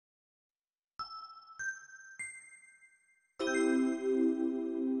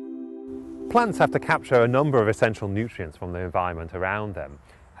Plants have to capture a number of essential nutrients from the environment around them.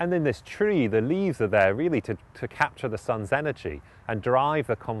 And in this tree, the leaves are there really to capture the sun's energy and drive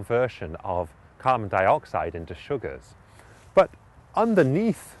the conversion of carbon dioxide into sugars. But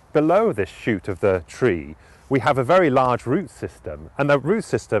underneath, below this shoot of the tree, we have a very large root system, and the root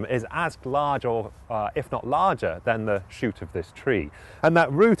system is as large or if not larger than the shoot of this tree. And that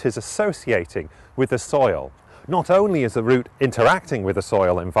root is associating with the soil. Not only is the root interacting with the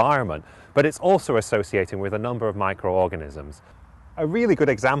soil environment, but it's also associating with a number of microorganisms. A really good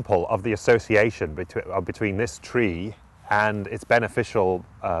example of the association between this tree and its beneficial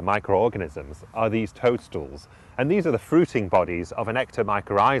microorganisms are these toadstools. And these are the fruiting bodies of an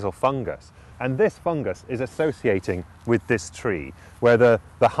ectomycorrhizal fungus. And this fungus is associating with this tree, where the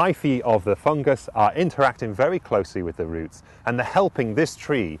hyphae of the fungus are interacting very closely with the roots, and they're helping this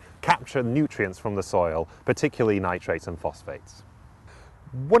tree capture nutrients from the soil, particularly nitrates and phosphates.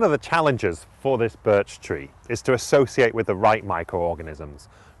 One of the challenges for this birch tree is to associate with the right microorganisms.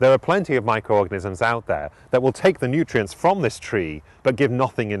 There are plenty of microorganisms out there that will take the nutrients from this tree but give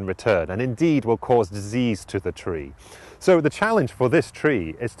nothing in return, and indeed will cause disease to the tree. So the challenge for this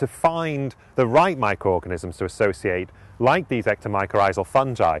tree is to find the right microorganisms to associate, like these ectomycorrhizal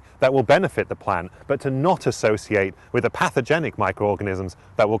fungi, that will benefit the plant, but to not associate with the pathogenic microorganisms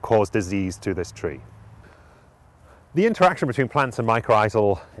that will cause disease to this tree. The interaction between plants and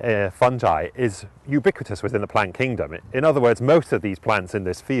mycorrhizal fungi is ubiquitous within the plant kingdom. In other words, most of these plants in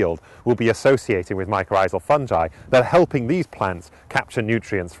this field will be associating with mycorrhizal fungi that are helping these plants capture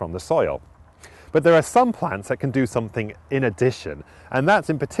nutrients from the soil. But there are some plants that can do something in addition, and that's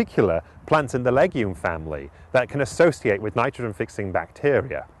in particular plants in the legume family that can associate with nitrogen-fixing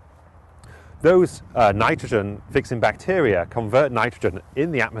bacteria. Those nitrogen-fixing bacteria convert nitrogen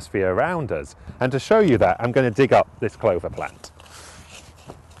in the atmosphere around us. And to show you that, I'm going to dig up this clover plant.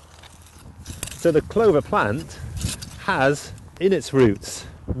 So the clover plant has in its roots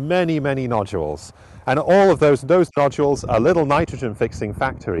many, many nodules. And all of those nodules are little nitrogen-fixing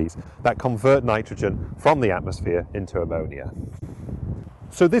factories that convert nitrogen from the atmosphere into ammonia.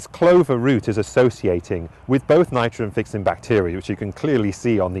 So this clover root is associating with both nitrogen-fixing bacteria, which you can clearly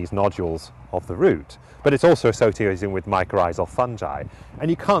see on these nodules of the root, but it's also associating with mycorrhizal fungi. And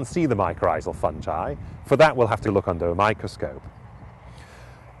you can't see the mycorrhizal fungi. For that, we'll have to look under a microscope.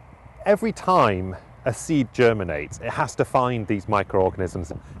 Every time a seed germinates, it has to find these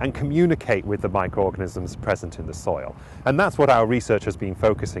microorganisms and communicate with the microorganisms present in the soil. And that's what our research has been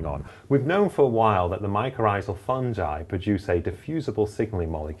focusing on. We've known for a while that the mycorrhizal fungi produce a diffusible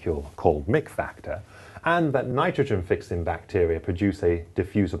signaling molecule called Myc factor, and that nitrogen-fixing bacteria produce a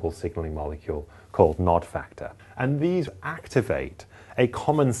diffusible signaling molecule called Nod factor. And these activate a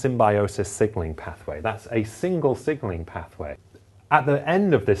common symbiosis signaling pathway. That's a single signaling pathway. At the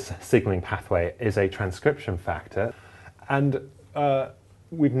end of this signaling pathway is a transcription factor, and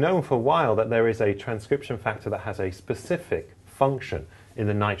we've known for a while that there is a transcription factor that has a specific function in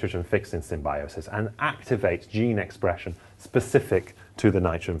the nitrogen-fixing symbiosis and activates gene expression specific to the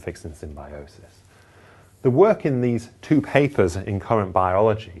nitrogen-fixing symbiosis. The work in these two papers in Current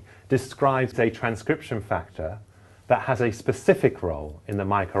Biology describes a transcription factor that has a specific role in the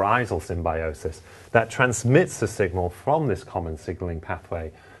mycorrhizal symbiosis that transmits the signal from this common signaling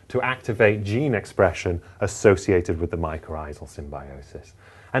pathway to activate gene expression associated with the mycorrhizal symbiosis.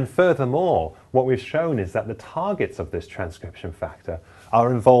 And furthermore, what we've shown is that the targets of this transcription factor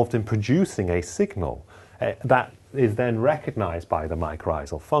are involved in producing a signal that is then recognized by the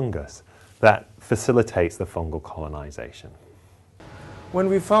mycorrhizal fungus that facilitates the fungal colonization. When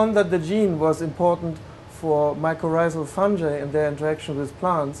we found that the gene was important for mycorrhizal fungi and their interaction with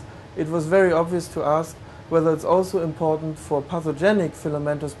plants, it was very obvious to ask whether it's also important for pathogenic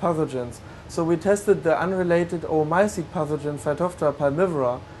filamentous pathogens. So we tested the unrelated oomycete pathogen Phytophthora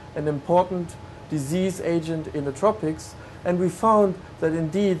palmivera, an important disease agent in the tropics, and we found that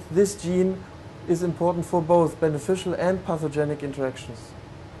indeed this gene is important for both beneficial and pathogenic interactions.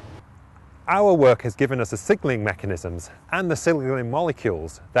 Our work has given us the signaling mechanisms and the signaling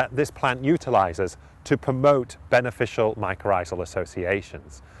molecules that this plant utilizes to promote beneficial mycorrhizal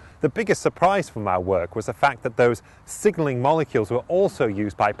associations. The biggest surprise from our work was the fact that those signaling molecules were also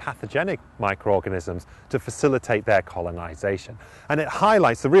used by pathogenic microorganisms to facilitate their colonization. And it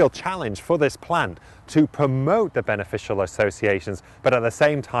highlights the real challenge for this plant to promote the beneficial associations, but at the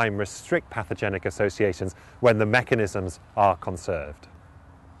same time restrict pathogenic associations when the mechanisms are conserved.